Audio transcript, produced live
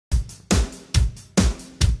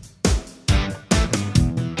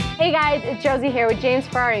Hey guys, it's Josie here with James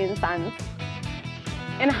Ferrari & Sons.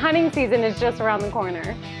 And hunting season is just around the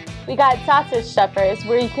corner. We got sausage stuffers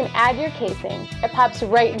where you can add your casing. It pops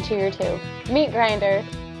right into your tube. Meat grinder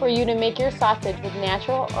for you to make your sausage with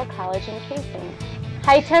natural or collagen casing.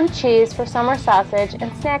 High temp cheese for summer sausage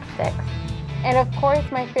and snack sticks. And of course,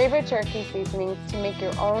 my favorite jerky seasonings to make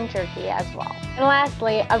your own jerky as well. And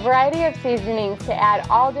lastly, a variety of seasonings to add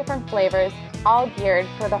all different flavors, all geared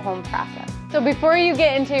for the home process. So before you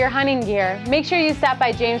get into your hunting gear, make sure you stop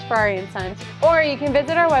by James Ferrari & Sons, or you can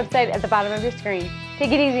visit our website at the bottom of your screen.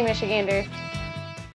 Take it easy, Michiganders.